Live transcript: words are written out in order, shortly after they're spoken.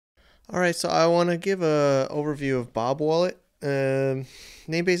All right, so I want to give a overview of Bob Wallet.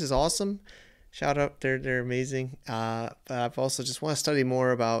 Namebase is awesome. Shout out, they're amazing. But I've also just want to study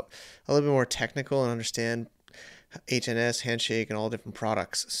more about a little bit more technical and understand HNS, Handshake, and all different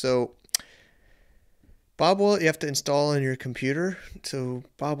products. So Bob Wallet you have to install on your computer. So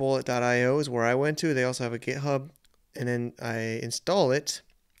bobwallet.io is where I went to. They also have a GitHub, and then I install it.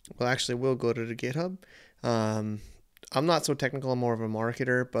 Well, actually, we'll go to the GitHub. Um, I'm not so technical. I'm more of a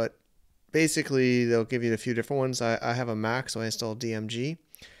marketer, but basically they'll give you a few different ones. I have a Mac, so I install DMG.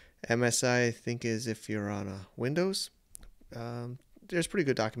 MSI, I think, is if you're on a Windows. There's pretty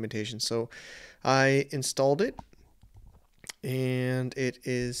good documentation. So I installed it, and it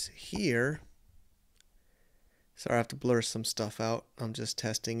is here. Sorry, I have to blur some stuff out. I'm just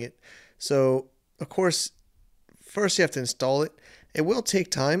testing it. So, of course, first you have to install it. It will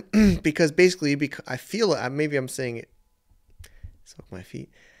take time because basically, I feel it. Maybe I'm saying it. Soak my feet.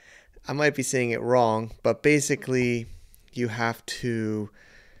 I might be saying it wrong, but basically, you have to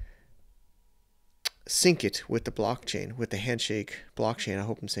sync it with the blockchain, with the Handshake blockchain. I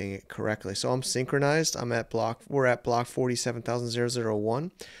hope I'm saying it correctly. So I'm synchronized. We're at block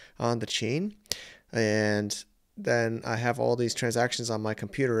 47,000 on the chain, and then I have all these transactions on my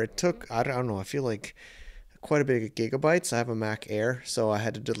computer. It took, I don't know, I feel like quite a bit of gigabytes. I have a Mac Air, so I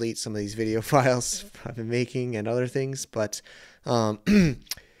had to delete some of these video files I've been making and other things. But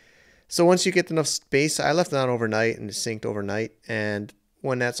so once you get enough space, I left it on overnight and it synced overnight. And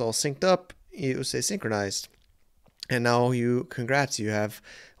when that's all synced up, you say synchronized. And now congrats, you have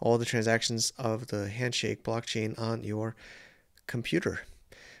all the transactions of the Handshake blockchain on your computer.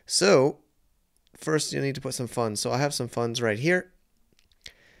 So first you need to put some funds. So I have some funds right here,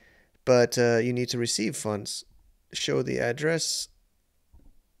 but you need to receive funds. Show the address.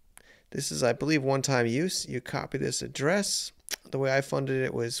 This is, I believe, one-time use. You copy this address. The way I funded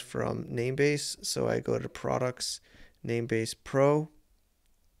it was from Namebase. So I go to products, Namebase Pro.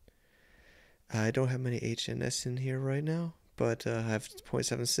 I don't have many HNS in here right now, but I have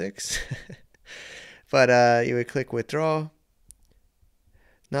 0.76. But you would click withdraw.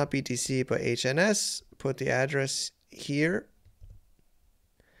 Not BTC, but HNS. Put the address here.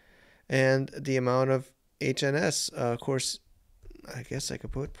 And the amount of HNS, of course, I guess I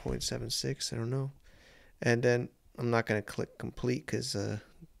could put 0.76. I don't know. And then I'm not going to click complete because it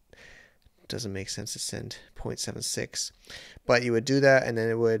doesn't make sense to send 0.76. But you would do that, and then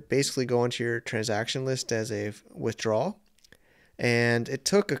it would basically go into your transaction list as a withdrawal. And it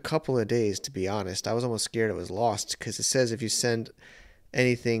took a couple of days, to be honest. I was almost scared it was lost because it says if you send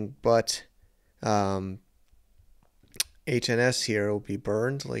anything but HNS here, it will be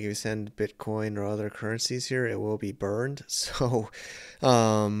burned. Like if you send Bitcoin or other currencies here, it will be burned. So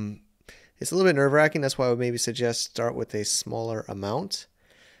it's a little bit nerve-wracking. That's why I would maybe suggest start with a smaller amount.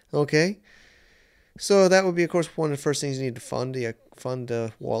 Okay. So that would be, of course, one of the first things you need to fund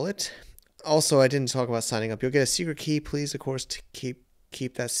the wallet. Also, I didn't talk about signing up. You'll get a secret key, please, of course, to keep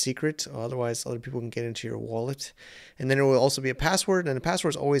that secret. Otherwise, other people can get into your wallet. And then there will also be a password, and the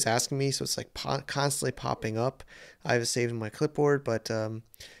password is always asking me, so it's like constantly popping up. I have it saved in my clipboard, but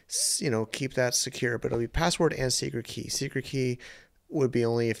keep that secure. But it'll be password and secret key. Secret key would be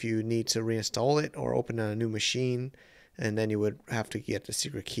only if you need to reinstall it or open a new machine, and then you would have to get the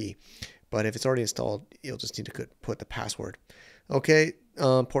secret key. But if it's already installed, you'll just need to put the password. Okay,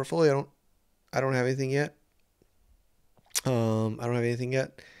 portfolio. I don't have anything yet.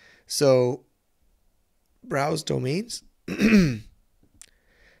 So browse domains. Let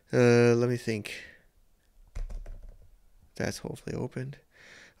me think. That's hopefully opened.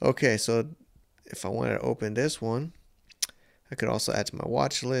 Okay, so if I wanted to open this one, I could also add to my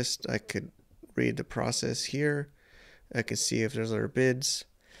watch list. I could read the process here. I can see if there's other bids,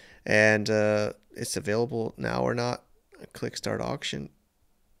 and it's available now or not. Click start auction.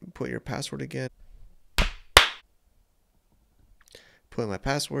 Put your password again. Put in my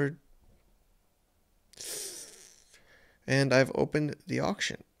password. And I've opened the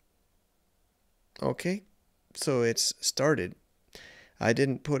auction. Okay, so it's started. I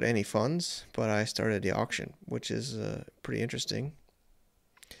didn't put any funds, but I started the auction, which is pretty interesting.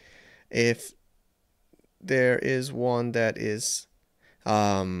 If there is one that is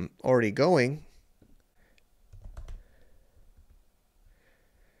already going,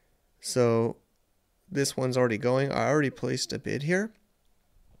 so this one's already going. I already placed a bid here,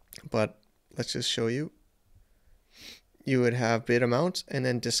 but let's just show you. You would have bid amount and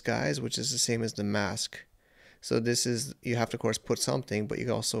then disguise, which is the same as the mask. So this is, you have to, of course, put something, but you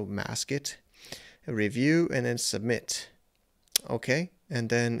can also mask it, review, and then submit. Okay, and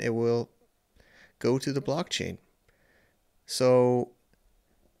then it will go to the blockchain. So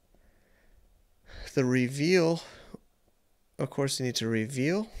the reveal, of course, you need to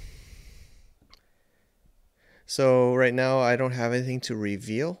reveal. So right now I don't have anything to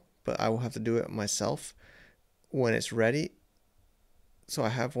reveal, but I will have to do it myself when it's ready. So I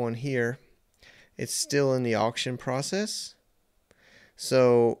have one here. It's still in the auction process,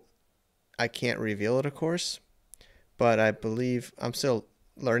 so I can't reveal it, of course, but I believe I'm still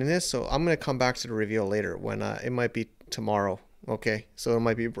learning this, so I'm going to come back to the reveal later when it might be tomorrow. Okay, so it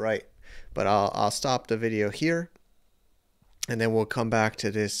might be bright, but I'll stop the video here, and then we'll come back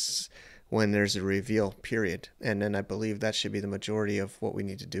to this when there's a reveal period, and then I believe that should be the majority of what we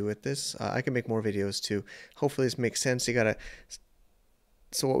need to do with this. I can make more videos too. Hopefully this makes sense.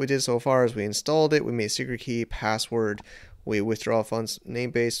 So what we did so far is we installed it, we made secret key, password, we withdraw funds,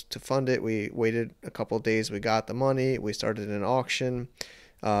 Namebase to fund it, we waited a couple of days, we got the money, we started an auction,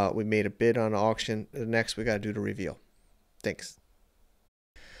 we made a bid on an auction. Next we got to do the reveal. Thanks.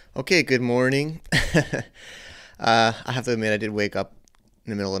 Okay, good morning. I have to admit I did wake up in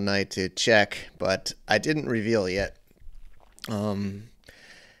the middle of the night to check, but I didn't reveal yet. Do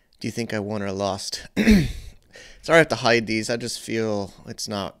you think I won or lost? Sorry I have to hide these. I just feel I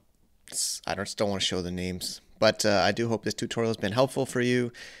just don't want to show the names. But I do hope this tutorial has been helpful for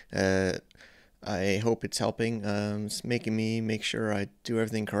you. I hope it's helping. It's making me make sure I do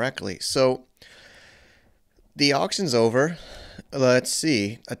everything correctly. So the auction's over. Let's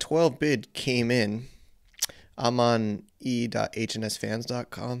see. A 12 bid came in. I'm on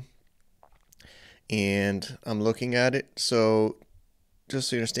e.hnsfans.com and I'm looking at it. So just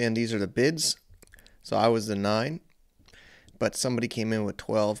so you understand, these are the bids. So I was the 9, but somebody came in with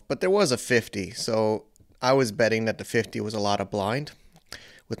 12, but there was a 50. So I was betting that the 50 was a lot of blind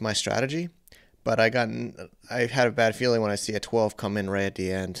with my strategy, but I had a bad feeling when I see a 12 come in right at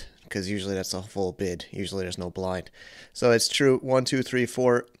the end, because usually that's a full bid. Usually there's no blind. So it's true. 1, 2, 3,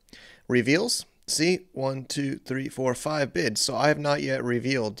 4 reveals. See, 1, 2, 3, 4, 5 bids. So I have not yet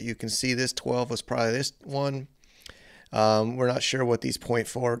revealed. You can see this 12 was probably this one. We're not sure what these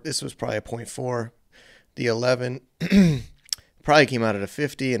 0.4. This was probably a 0.4. The 11 probably came out of the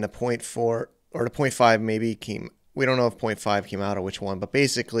 50, and the 0.4 or the 0.5 maybe came. We don't know if 0.5 came out of which one, but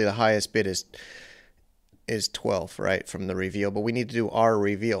basically the highest bid is 12, right, from the reveal. But we need to do our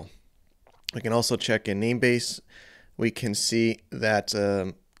reveal. We can also check in Namebase. We can see that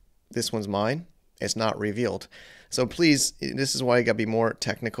this one's mine. It's not revealed. So please, this is why you got to be more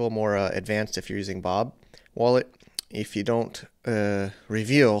technical, more advanced if you're using Bob Wallet. If you don't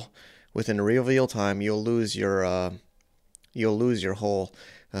reveal within the reveal time, you'll lose your whole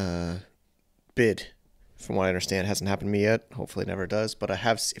bid. From what I understand, it hasn't happened to me yet. Hopefully it never does. But I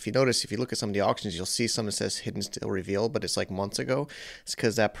have, if you notice, if you look at some of the auctions, you'll see some that says hidden still revealed, but it's like months ago. It's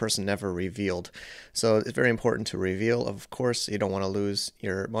because that person never revealed. So it's very important to reveal. Of course, you don't want to lose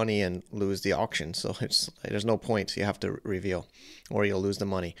your money and lose the auction. So there's no point. You have to reveal or you'll lose the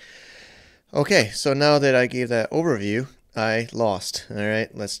money. Okay, so now that I gave that overview, I lost. All right,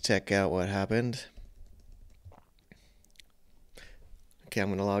 let's check out what happened. Okay, I'm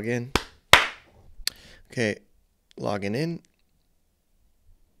going to log in. Okay, logging in.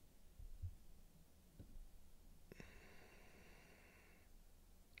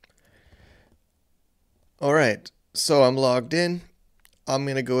 All right, so I'm logged in. I'm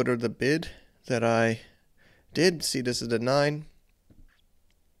going to go to the bid that I did. See, this is the 9.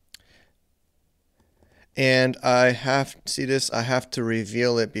 And I have to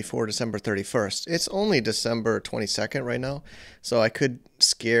reveal it before December 31st. It's only December 22nd right now. So I could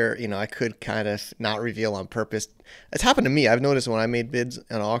I could kind of not reveal on purpose. It's happened to me. I've noticed when I made bids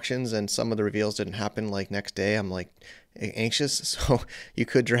on auctions and some of the reveals didn't happen like next day, I'm like anxious. So you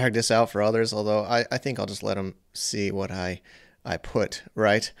could drag this out for others, although I think I'll just let them see what I put,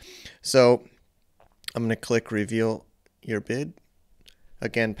 right? So I'm going to click reveal your bid.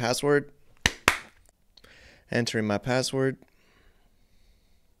 Again, password. Entering my password.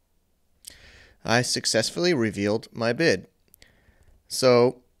 I successfully revealed my bid.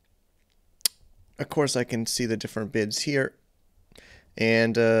 So, of course, I can see the different bids here,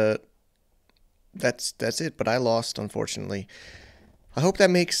 and that's it. But I lost, unfortunately. I hope that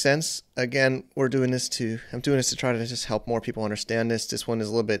makes sense. Again, I'm doing this to try to just help more people understand this. This one is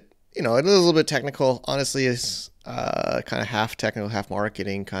a little bit, a little bit technical. Honestly, it's kind of half technical, half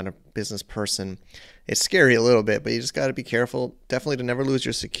marketing kind of business person. It's scary a little bit, but you just got to be careful. Definitely to never lose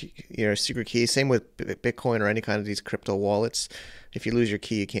your secret key. Same with Bitcoin or any kind of these crypto wallets. If you lose your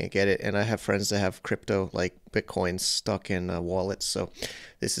key, you can't get it. And I have friends that have crypto like Bitcoin stuck in wallets. So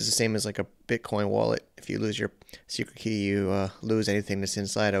this is the same as like a Bitcoin wallet. If you lose your secret key, you lose anything that's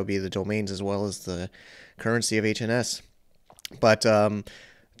inside. That would be the domains as well as the currency of HNS. But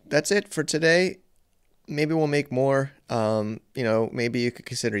that's it for today. maybe we'll make more. Maybe you could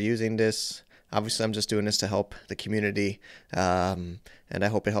consider using this. Obviously, I'm just doing this to help the community, and I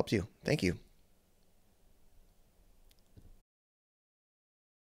hope it helped you. Thank you.